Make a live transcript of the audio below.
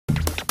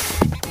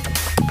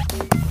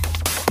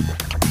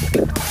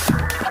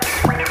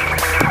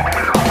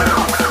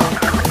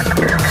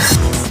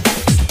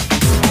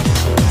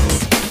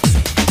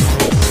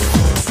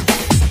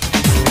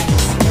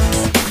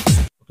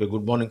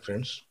Good morning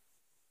friends.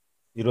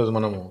 ఈరోజు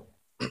మనము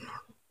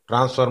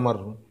transformer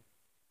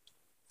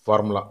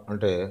formula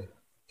అంటే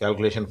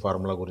క్యాల్కులేషన్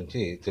ఫార్ములా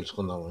గురించి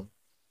తెలుసుకుందాము.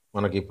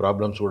 మనకి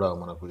ప్రాబ్లమ్స్ కూడా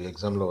మనకు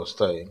ఎగ్జామ్లో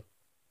వస్తాయి.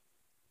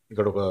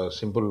 ఇక్కడ ఒక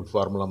సింపుల్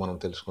ఫార్ములా మనం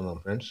తెలుసుకుందాం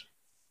ఫ్రెండ్స్.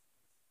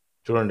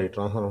 చూడండి,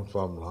 transformer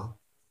formula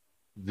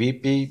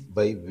VP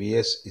by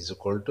VS is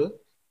equal to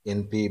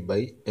ఎన్పి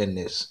by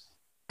NS.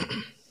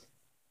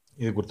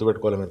 ఇది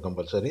గుర్తుపెట్టుకోవాలి మీరు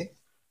compulsory.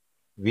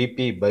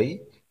 VP by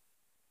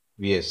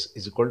VS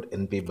is equal to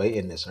ఎన్పి by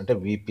NS. అంటే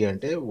విపి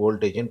అంటే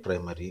voltage in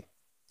primary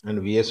and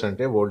VS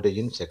అంటే వోల్టేజ్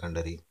ఇన్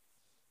సెకండరీ.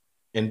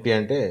 ఎన్పి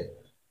అంటే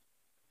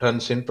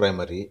turns in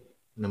primary,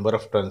 number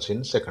of turns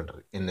in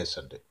secondary. NS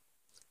అంటే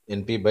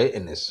ఎన్పి by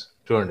NS.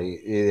 చూడండి,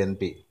 ఇది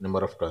ఎన్పి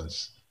నెంబర్ ఆఫ్ టర్న్స్,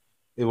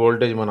 ఇది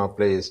voltage మనం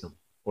apply చేసినాం,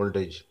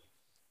 వోల్టేజ్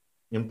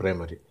ఇన్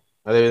ప్రైమరీ.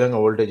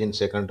 అదేవిధంగా voltage in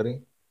secondary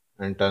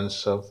and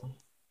turns of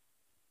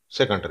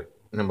secondary,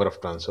 number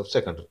of turns of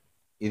secondary.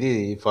 ఇది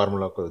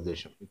formula యొక్క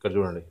ఉద్దేశం. ఇక్కడ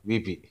చూడండి,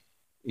 VP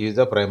is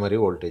the primary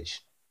voltage.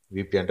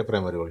 VP అంటే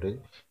ప్రైమరీ వోల్టేజ్.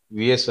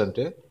 విఎస్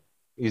అంటే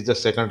ఈజ్ ద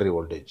సెకండరీ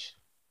వోల్టేజ్.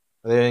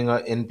 అదేవిధంగా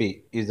ఎన్పి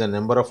is the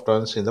number of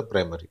turns in the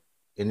primary.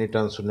 ఎన్ని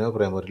turns ఉన్నాయో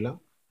ప్రైమరీలో,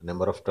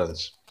 నెంబర్ ఆఫ్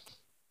టర్న్స్.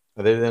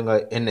 అదేవిధంగా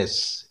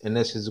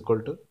NS is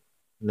equal to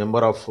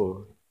number of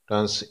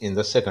turns in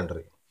the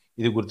secondary.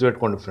 ఇది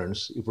గుర్తుపెట్టుకోండి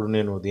friends. ఇప్పుడు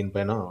నేను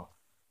దీనిపైన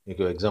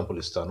మీకు ఎగ్జాంపుల్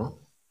ఇస్తాను.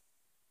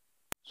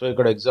 సో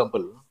ఇక్కడ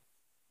ఎగ్జాంపుల్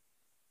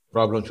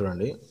ప్రాబ్లం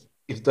చూడండి.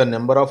 If the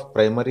number of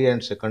primary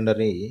and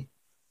secondary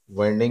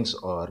windings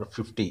are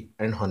 50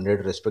 and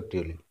 100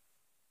 respectively.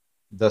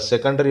 The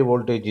secondary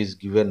voltage is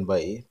given by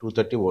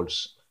 230 volts.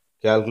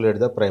 Calculate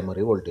the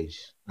primary voltage.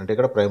 అంటే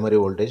ఇక్కడ ప్రైమరీ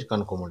వోల్టేజ్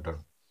కనుక్కోమంటాడు.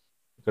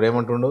 ఇక్కడ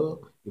ఏమంటుండో,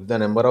 if the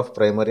number of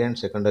primary and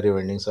secondary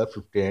windings are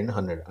 50 and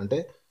 100. అంటే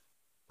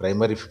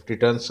primary 50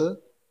 turns,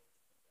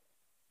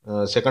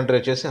 secondary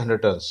వచ్చేసి 100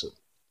 turns.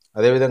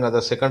 అదేవిధంగా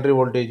the secondary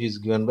voltage is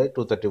given by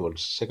 230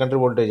 volts.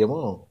 Secondary voltage ఏమో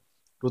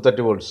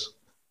 230 volts.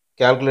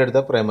 Calculate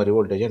the primary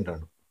voltage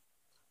అంటాడు.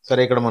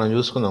 సరే, ఇక్కడ మనం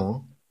చూసుకుందాము.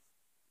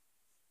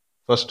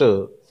 First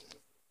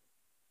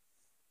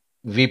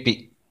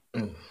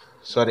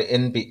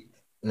ఎన్పి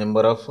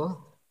number of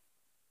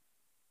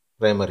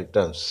primary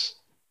turns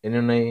ఎన్ని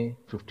ఉన్నాయి?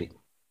 50.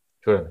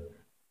 చూడండి,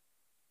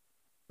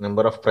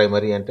 నెంబర్ ఆఫ్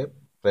ప్రైమరీ అంటే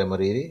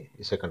ప్రైమరీ,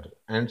 ఇది సెకండరీ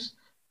అండ్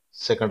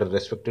సెకండరీ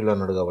రెస్పెక్టివ్లో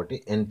అన్నాడు కాబట్టి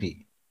ఎన్పి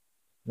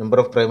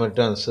నెంబర్ ఆఫ్ ప్రైమరీ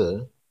టర్న్స్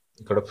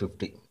ఇక్కడ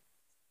 50.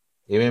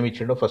 ఏమేమి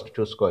ఇచ్చిండో ఫస్ట్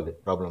చూసుకోవాలి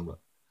ప్రాబ్లంలో.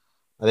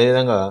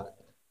 అదేవిధంగా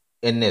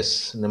NS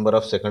number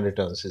of secondary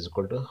turns is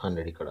equal to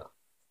 100. ఇక్కడ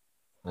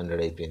 100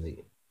 అయిపోయింది.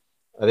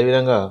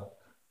 అదేవిధంగా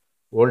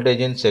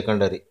voltage in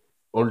secondary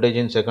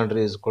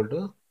is equal to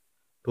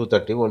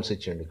 230 volts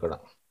ఇచ్చిండు ఇక్కడ.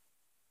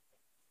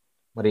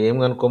 మరి ఏం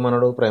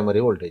కనుక్కోమన్నాడు?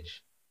 Primary voltage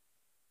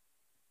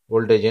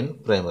in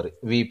primary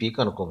VP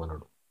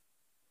కనుక్కోమన్నాడు.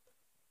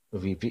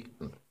 VP.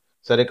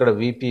 సరే, ఇక్కడ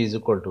విపి ఈజ్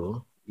ఈక్వల్ టు,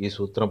 ఈ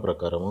సూత్రం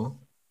ప్రకారము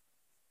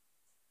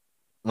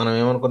మనం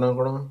ఏమనుకున్నాం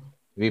కూడా,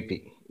 VP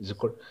is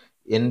equal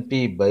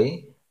ఎన్పి by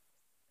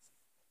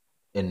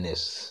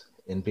NS.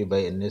 ఎన్పి by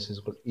NS is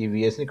equal, ఈ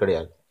విఎస్ని ఇక్కడ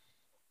వేయాలి,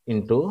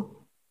 ఇంటూ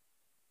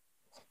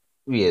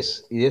విఎస్.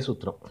 ఇదే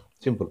సూత్రం,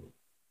 సింపుల్.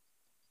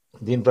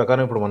 దీని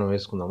ప్రకారం ఇప్పుడు మనం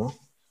వేసుకుందాము.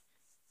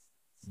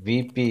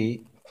 విపి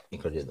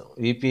ఇక్కడ చేద్దాం.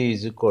 VP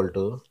is equal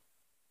to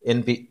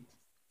ఎన్పి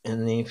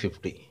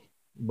 50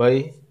 by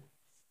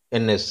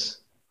NS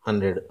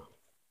 100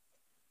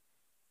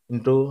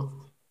 into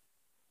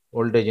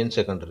voltage in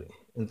secondary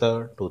ఇంత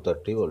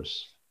 230 volts.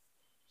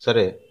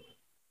 సరే,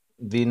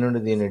 దీని నుండి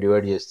దీన్ని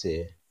డివైడ్ చేస్తే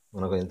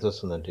మనకు ఎంత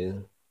వస్తుందంటే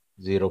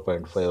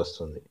 0.5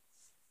 వస్తుంది.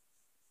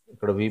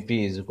 ఇక్కడ VP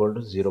is equal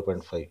to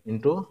 0.5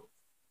 into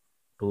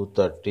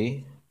 230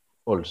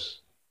 volts.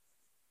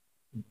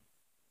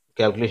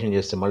 Calculation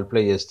చేస్తే,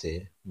 మల్టిప్లై చేస్తే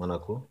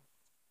మనకు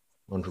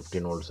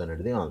 115 volts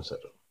అనేది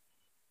ఆన్సర్.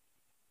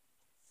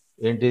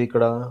 ఏంటిది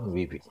ఇక్కడ?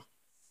 విపి.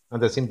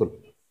 అంతే, సింపుల్,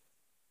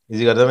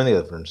 ఈజీగా అర్థమైంది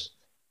కదా friends.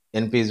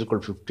 ఎన్పి is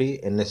equal 50,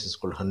 NS is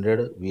equal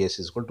 100, VS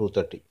is equal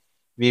 230.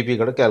 VP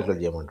ఇక్కడ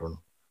క్యాల్కులేట్ చేయమంటున్నాం.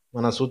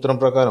 మన సూత్రం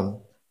ప్రకారం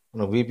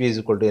మనకు VP is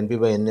equal to ఎన్పి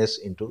by NS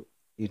into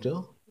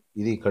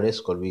ఇది ఇక్కడ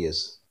వేసుకోవాలి,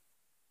 విఎస్.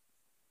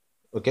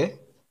 ఓకే,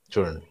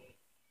 చూడండి,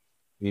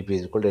 VP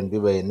is equal to ఎన్పి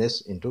by NS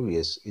into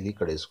VS. ఇది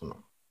ఇక్కడ వేసుకున్నాం,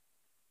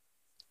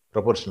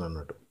 ప్రపోర్షనల్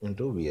అన్నట్టు,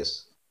 ఇంటూ విఎస్.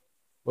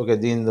 ఓకే,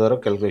 దీని ద్వారా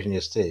క్యాల్కులేషన్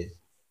చేస్తే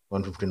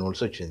 115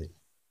 volts వచ్చింది.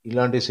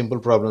 ఇలాంటి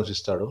సింపుల్ ప్రాబ్లమ్స్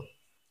ఇస్తాడు.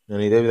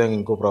 నేను ఇదే విధంగా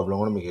ఇంకో ప్రాబ్లం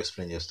కూడా మీకు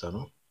ఎక్స్ప్లెయిన్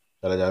చేస్తాను.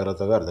 చాలా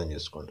జాగ్రత్తగా అర్థం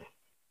చేసుకోండి.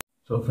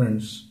 సో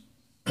ఫ్రెండ్స్,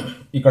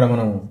 ఇక్కడ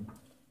మనం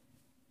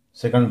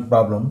second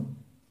problem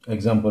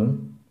example.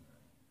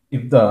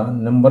 If the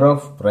number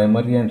of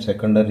primary and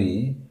secondary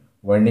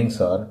windings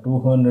are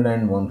 200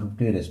 and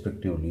 150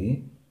 respectively,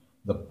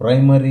 the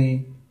primary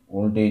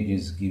voltage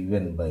is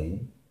given by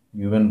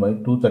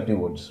 230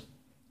 volts.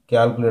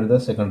 Calculate the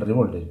secondary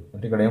voltage.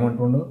 అంటే ఇక్కడ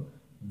ఏమంటుండో,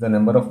 the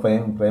number of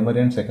primary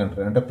and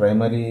secondary అంటే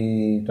primary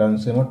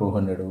turns ఏమో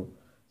 200,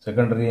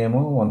 secondary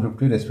ఏమో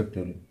 150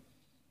 respectively.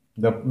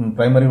 The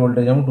primary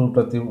voltage ఏమో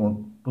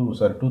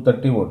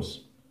 230 volts.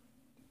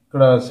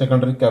 ఇక్కడ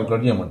secondary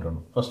calculate చేయమంటాడు.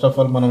 First of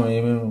all మనం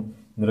ఏమేమి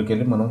ఇందులోకి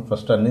వెళ్ళి మనం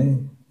ఫస్ట్ అన్నీ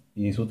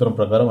ఈ సూత్రం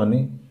ప్రకారం అన్నీ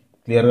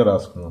క్లియర్గా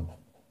రాసుకుందాం.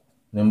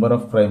 నెంబర్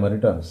ఆఫ్ ప్రైమరీ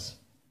టర్న్స్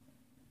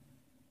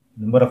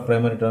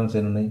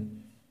ఎన్ని ఉన్నాయి?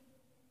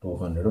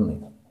 200 ఉన్నాయి.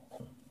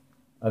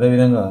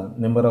 అదేవిధంగా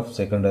నెంబర్ ఆఫ్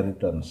సెకండరీ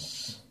టర్న్స్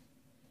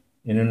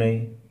ఎన్ని ఉన్నాయి?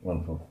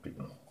 150.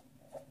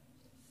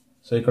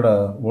 సో ఇక్కడ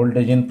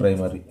వోల్టేజ్ ఇన్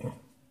ప్రైమరీ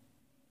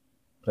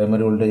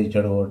వోల్టేజ్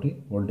ఇచ్చాడు కాబట్టి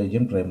voltage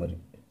in primary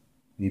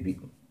VB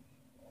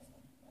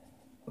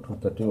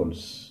 230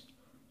 volts.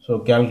 So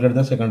calculate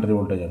the secondary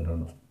voltage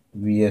అంటాడు.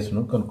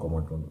 విఎస్ను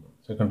కనుక్కోమంటాడు.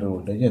 సెకండరీ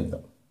వోల్టేజ్ ఎంత?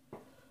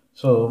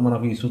 సో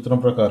మనకు ఈ సూత్రం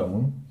ప్రకారము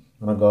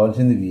మనకు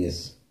కావాల్సింది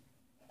VS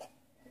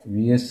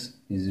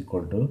is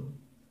equal to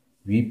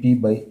VP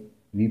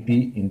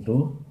into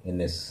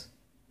NS,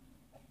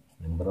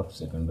 number of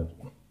secondary,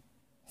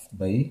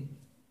 by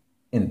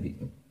NP.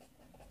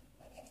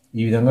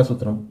 ఈ విధంగా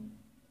సూత్రం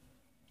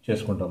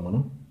చేసుకుంటాం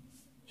మనం.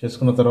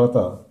 చేసుకున్న తర్వాత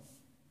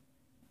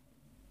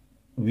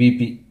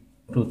విపి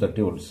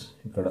 230 volts,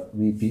 ఇక్కడ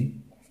విపి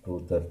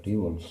 230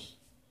 volts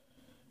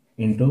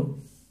ఇంటూ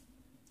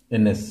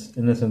ఎన్ఎస్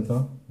ఎంత?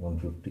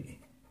 150.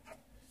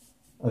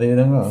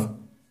 అదేవిధంగా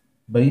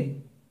బై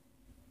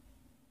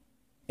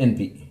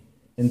ఎన్పి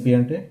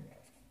అంటే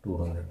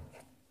 200.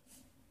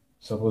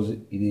 సపోజ్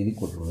ఇది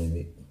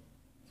కొట్టుకుపోయింది.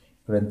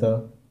 ఇక్కడ ఎంత?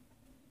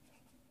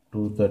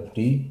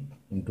 230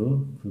 ఇంటూ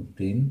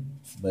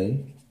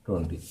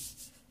 15/20.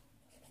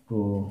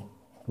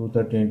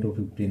 230 ఇంటూ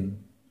 15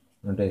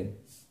 అంటే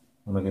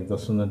మనకి ఎంత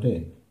వస్తుందంటే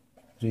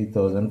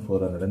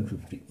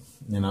 3450.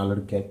 నేను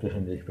ఆల్రెడీ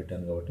క్యాల్కులేషన్ చేసి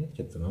పెట్టాను కాబట్టి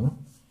చెప్తున్నాను.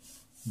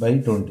 బై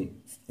 20,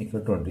 ఇక్కడ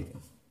 20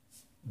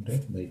 అంటే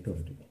బై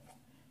 20.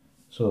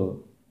 సో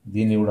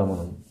దీన్ని కూడా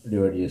మనం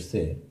డివైడ్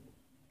చేస్తే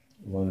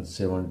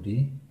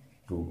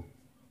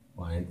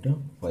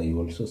 172.5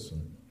 volts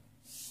వస్తుంది.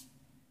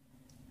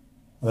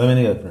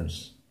 అర్థమైంది కదా friends?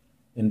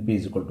 ఎన్పి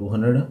is equal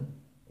 200,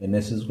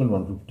 NS is equal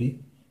 150,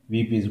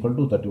 VP is equal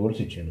 230 volts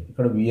ఇచ్చిండు.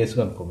 ఇక్కడ విఎస్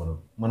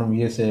కనుక్కోమన్నాడు. మనం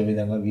విఎస్ ఏ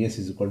విధంగా? VS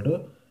is equal to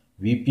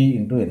VP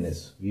into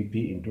NS,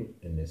 VP into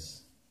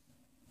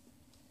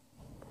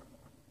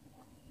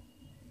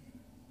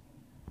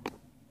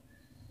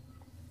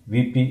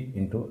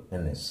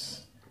NS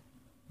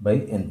by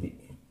NP.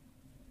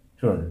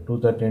 చూడండి,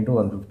 230 ఇంటూ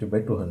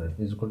 150/200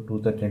 ఈజ్ ఈక్వల్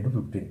 230 ఇంటూ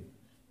 15.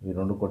 ఇవి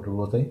రెండు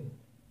కొట్టుకుపోతాయి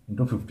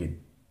ఇంటూ 15.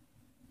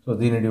 సో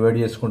దీన్ని డివైడ్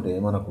చేసుకుంటే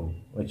మనకు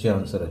వచ్చే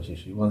ఆన్సర్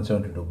వచ్చేసి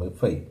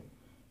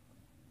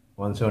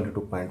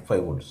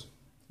 172.5 volts.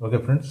 ఓకే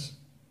ఫ్రెండ్స్,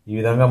 ఈ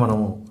విధంగా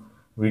మనము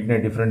వీటిని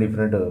డిఫరెంట్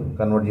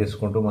కన్వర్ట్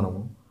చేసుకుంటూ మనము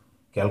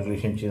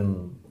క్యాల్కులేషన్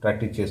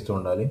ప్రాక్టీస్ చేస్తూ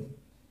ఉండాలి.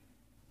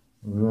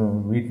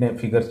 వీటిని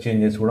ఫిగర్స్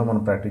చేంజ్ చేసి కూడా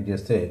మనం ప్రాక్టీస్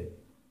చేస్తే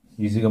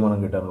ఈజీగా మనం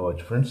గిటార్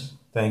అవ్వచ్చు. Friends,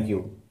 thank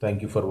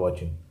you for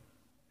watching.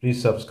 Please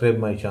subscribe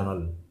my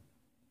channel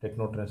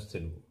Techknow Trends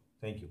Telugu.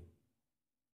 Thank you.